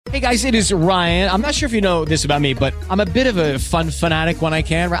Hey guys, it is Ryan. I'm not sure if you know this about me, but I'm a bit of a fun fanatic when I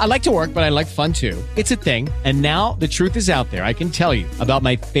can. I like to work, but I like fun too. It's a thing. And now the truth is out there. I can tell you about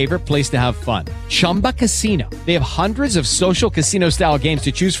my favorite place to have fun. Chumba Casino. They have hundreds of social casino style games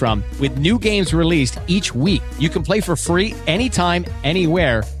to choose from with new games released each week. You can play for free anytime,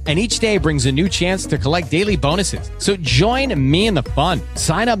 anywhere. And each day brings a new chance to collect daily bonuses. So join me in the fun.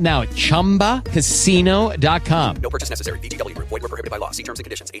 Sign up now at ChumbaCasino.com. No purchase necessary. VGW. Void where prohibited by law. See terms and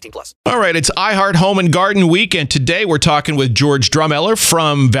conditions. 18+. All right, it's iHeart Home and Garden Week, and today we're talking with George Drumeller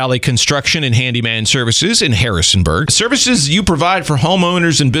from Valley Construction and Handyman Services in Harrisonburg. Services you provide for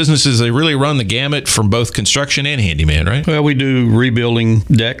homeowners and businesses, they really run the gamut from both construction and handyman, right? Well, we do rebuilding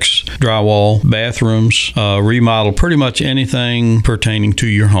decks, drywall, bathrooms, remodel, pretty much anything pertaining to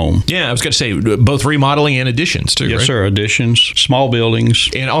your home. Yeah, I was going to say both remodeling and additions, too, Yes, right? sir. Additions, small buildings.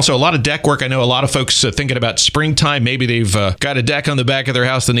 And also a lot of deck work. I know a lot of folks thinking about springtime. Maybe they've got a deck on the back of their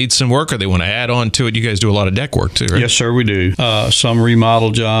house that needs some work, or they want to add on to it. You guys do a lot of deck work, too, right? Yes, sir, we do. Some remodel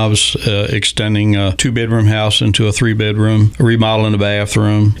jobs, extending a 2-bedroom house into a 3-bedroom, remodeling the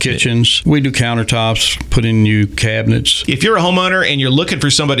bathroom, kitchens. We do countertops, put in new cabinets. If you're a homeowner and you're looking for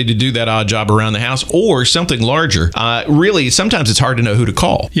somebody to do that odd job around the house or something larger, really, sometimes it's hard to know who to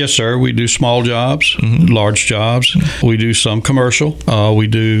call. Yes, sir. We do small jobs, large jobs. We do some commercial. We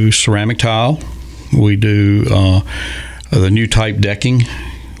do ceramic tile. We do the new type decking.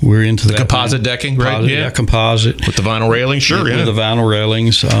 We're into the composite decking, right? Yeah, composite. With the vinyl railings, sure. With the vinyl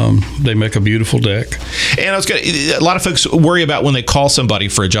railings. They make a beautiful deck. And a lot of folks worry about when they call somebody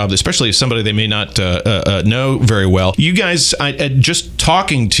for a job, especially if somebody they may not know very well. You guys, just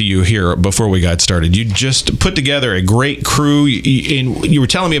talking to you here before we got started, you just put together a great crew. And you were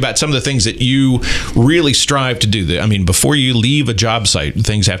telling me about some of the things that you really strive to do. I mean, before you leave a job site,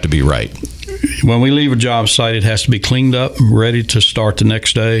 things have to be right. When we leave a job site, it has to be cleaned up, ready to start the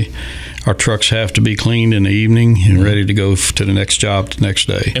next day. Our trucks have to be cleaned in the evening and ready to go to the next job the next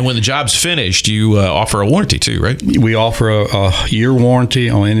day. And when the job's finished, you offer a warranty too, right? We offer a year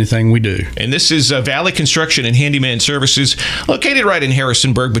warranty on anything we do. And this is Valley Construction and Handyman Services, located right in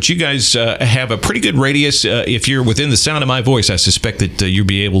Harrisonburg, but you guys have a pretty good radius. If you're within the sound of my voice, I suspect that you'll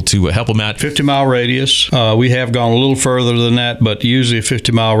be able to help them out. 50-mile radius. We have gone a little further than that, but usually a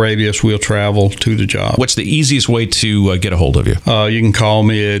 50-mile radius, we'll travel to the job. What's the easiest way to get a hold of you? You can call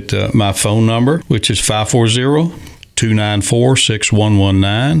me at my phone number, which is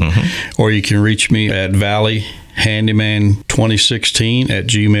 540-294-6119, or you can reach me at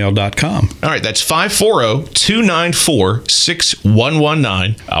valleyhandyman2016@gmail.com. All right, that's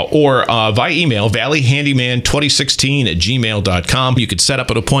 540-294-6119, or via email, valleyhandyman2016@gmail.com. You could set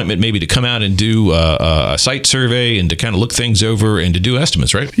up an appointment maybe to come out and do a site survey and to kind of look things over and to do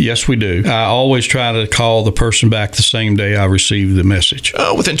estimates, right? Yes, we do. I always try to call the person back the same day I receive the message.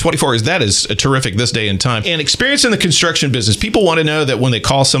 Within 24 hours. That is terrific this day and time. And experience in the construction business, people want to know that when they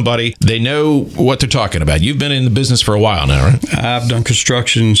call somebody, they know what they're talking about. You've been in the business for a while now, right? I've done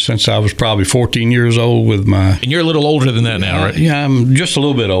construction since I was probably 14 years old with my... And you're a little older than that now, right? Yeah, I'm just a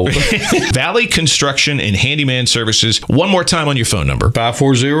little bit older. Valley Construction and Handyman Services. One more time on your phone number.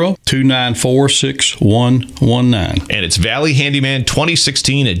 540-294-6119. And it's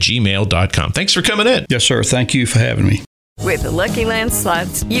valleyhandyman2016@gmail.com. Thanks for coming in. Yes, sir. Thank you for having me. With the Lucky Land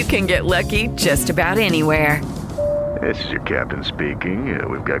Slots, you can get lucky just about anywhere. This is your captain speaking.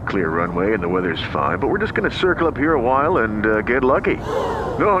 We've got clear runway and the weather's fine, but we're just going to circle up here a while and get lucky.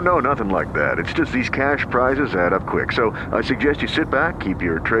 No, nothing like that. It's just these cash prizes add up quick. So I suggest you sit back, keep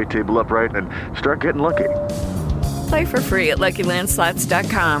your tray table upright, and start getting lucky. Play for free at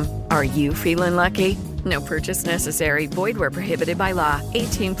LuckyLandSlots.com. Are you feeling lucky? No purchase necessary. Void where prohibited by law.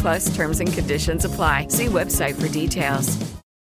 18+ terms and conditions apply. See website for details.